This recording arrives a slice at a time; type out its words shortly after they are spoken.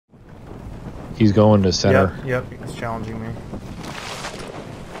He's going to center. Yep, he's challenging me.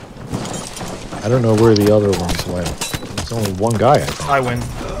 I don't know where the other ones went. It's only one guy, I think. I win.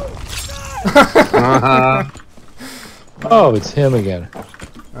 Oh, it's him again.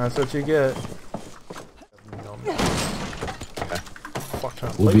 That's what you get.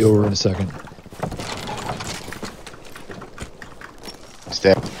 We'll be over in a second.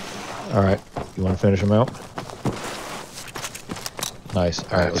 Step. Alright, you want to finish him out? Nice.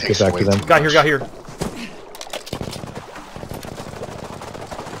 Alright, let's get back to them. Got here.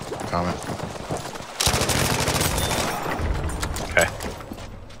 Coming. Okay.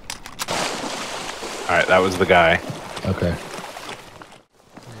 Alright, that was the guy. Okay.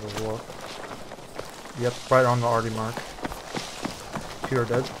 Yep, right on the already mark. Two are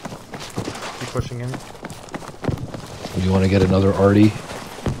dead. Keep pushing in. You want to get another Artie?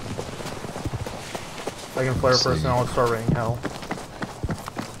 If I can flare first, now I'll start raining hell.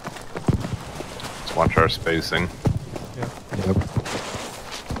 Let's watch our spacing. Yeah. Yep.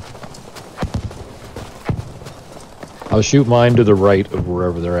 I'll shoot mine to the right of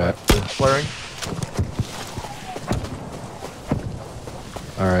wherever they're at. Flaring.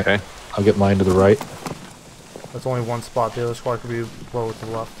 Alright. Okay. I'll get mine to the right. That's only one spot. The other squad could be low to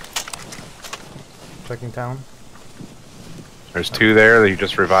the left. Checking town. There's two there that you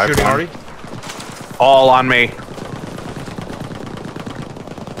just revived. Shooting already. All on me.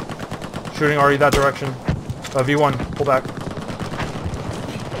 Shooting already that direction. V1, pull back.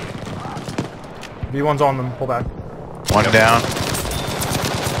 V1's on them, pull back. One down.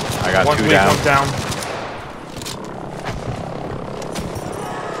 I got One two weak, down. one's down.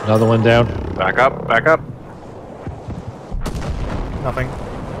 Another one down. Back up, back up. Nothing.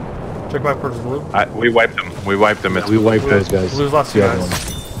 Check back towards blue. We wiped them. We wiped them. It's We wiped those guys. Blue's last two The other guys.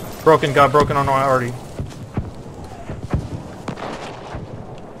 ones. Broken, got broken on already.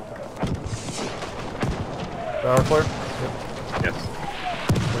 Power flare? Yep. Yes.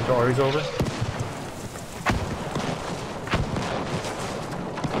 Wait till Ari's over.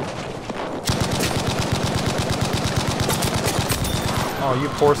 Oh, you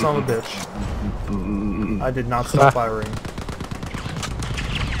poor son of a bitch. I did not stop firing.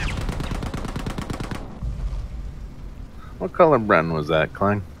 What color Bren was that,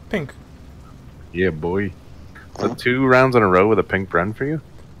 Klein? Pink. Yeah, boy. So 2 rounds in a row with a pink Bren for you?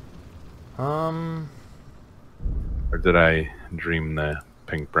 Um, Or did I dream the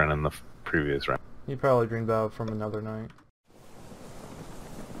pink Bren in the previous round? you probably dreamed about from another night.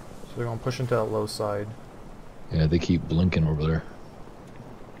 So they're gonna push into that low side. Yeah, they keep blinking over there.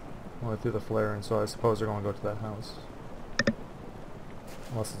 Well, I threw the flare in, so I suppose they're gonna go to that house.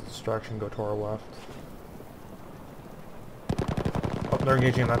 Unless it's a distraction, go to our left. Oh, they're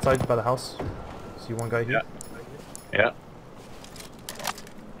engaging on that side by the house. See one guy here? Yeah.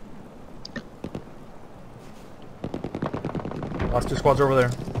 Last 2 squads are over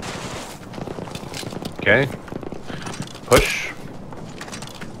there. Okay. Push.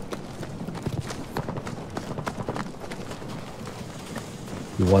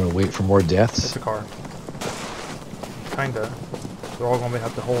 You want to wait for more It's deaths? a car. Kinda. They're all gonna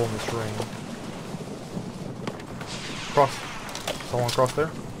have to hole in this ring. Cross. Someone cross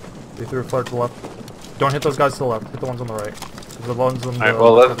there. They threw a flare to the left. Don't hit those guys to the left. Hit the ones on the right. The ones on the Alright,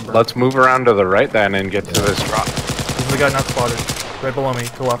 well, left. let's move around to the right then and get to this drop. This is the guy not spotted. Right below me,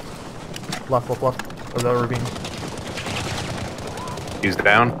 to the left. Left. Or the ravine. He's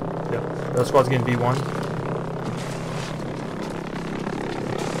down. Yeah. The other squad's getting V1.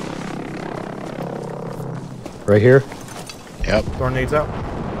 Right here. Yep. Throwing nades out.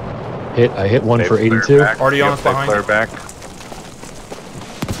 I hit one They for clear 82. back. Already on Yep, us they behind. clear back.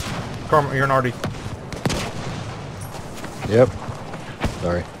 Karma, you're an Artie. Yep.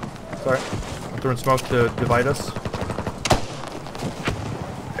 Sorry. Sorry. I'm throwing smoke to divide us.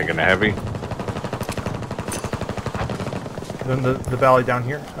 Taking a heavy. Then the valley down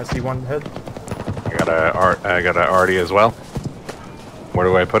here. I see one head. I got a Artie as well. Where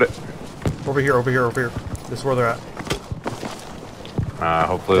do I put it? Over here. This is where they're at.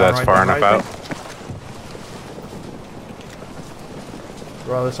 Hopefully Down that's right, far down enough right, out.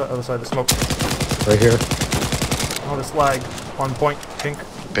 We're on the other side of the smoke. Right here. Oh, this lag. On point, pink.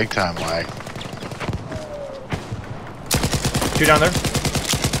 Big time lag. 2 down there.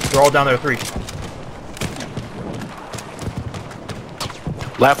 They're all down there, 3.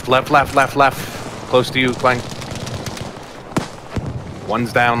 Left. Close to you, Clank.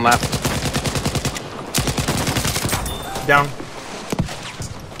 One's down left. Down.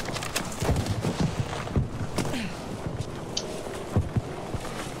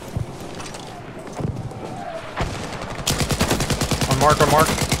 On mark.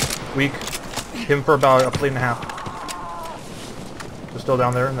 Weak. him for about a plate and a half. They're still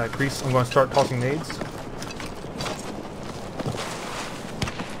down there in that crease. I'm going to start tossing nades.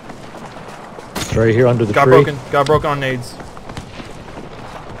 It's right here under the Got tree. broken. Got broken on nades.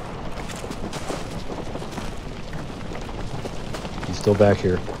 He's still back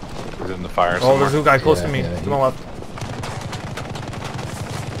here. He's in the fire Oh, there's somewhere. a guy close Yeah, to me. yeah, To my left.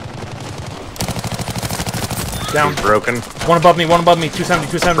 Down. He's broken. One above me. 270.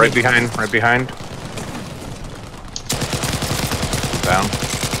 270. Right behind. Right behind. Down.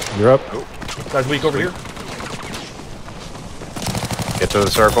 You're up. Guy's weak over here. Get to the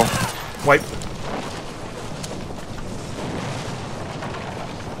circle. Wipe.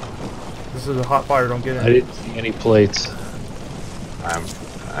 This is a hot fire. Don't get in. I didn't see any plates.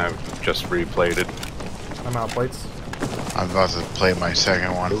 I've just replated. I'm out of plates. I'm about to play my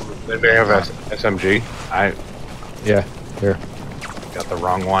second one. They have SMG. I Yeah, here. got the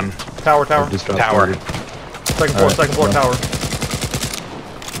wrong one. Tower. Just dropped Tower. over. Second floor. Alright, Second floor. no. Tower.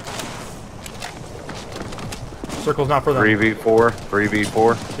 Circle's not for them. 3v4.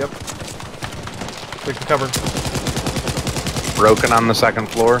 3v4. Yep. Take the cover. Broken on the second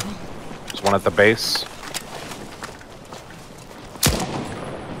floor. There's one at the base.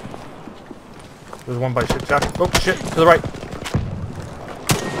 There's one by shit shack. Oh shit! To the right.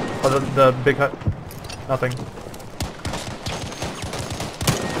 Oh, the big hut. Nothing.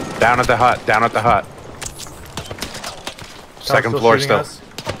 Down at the hut. Down at the hut. Second floor shooting still. us.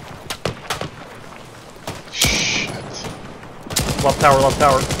 Shit. Left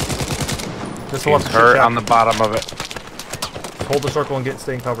tower. This He's left shit hurt shack. on the bottom of it. Hold the circle and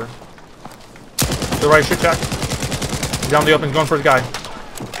stay in cover. To the right, shit shack. He's down the open, going for his guy.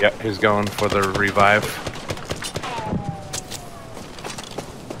 Yep, he's going for the revive.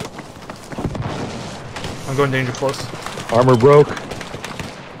 I'm going danger close. Armor broke.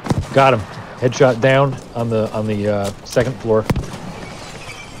 Got him. Headshot down on the second floor.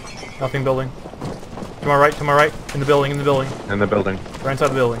 Nothing building. To my right. In the building. In the building. Right inside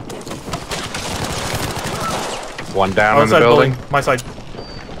the building. One down in the Outside building. My side.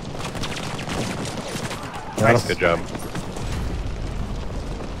 Nice. Good job.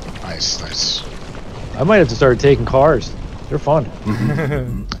 Nice. I might have to start taking cars. They're fun.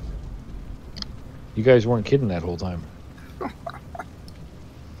 You guys weren't kidding that whole time.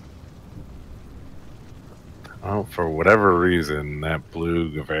 Well, for whatever reason, that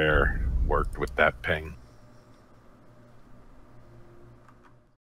blue Gewehr worked with that ping.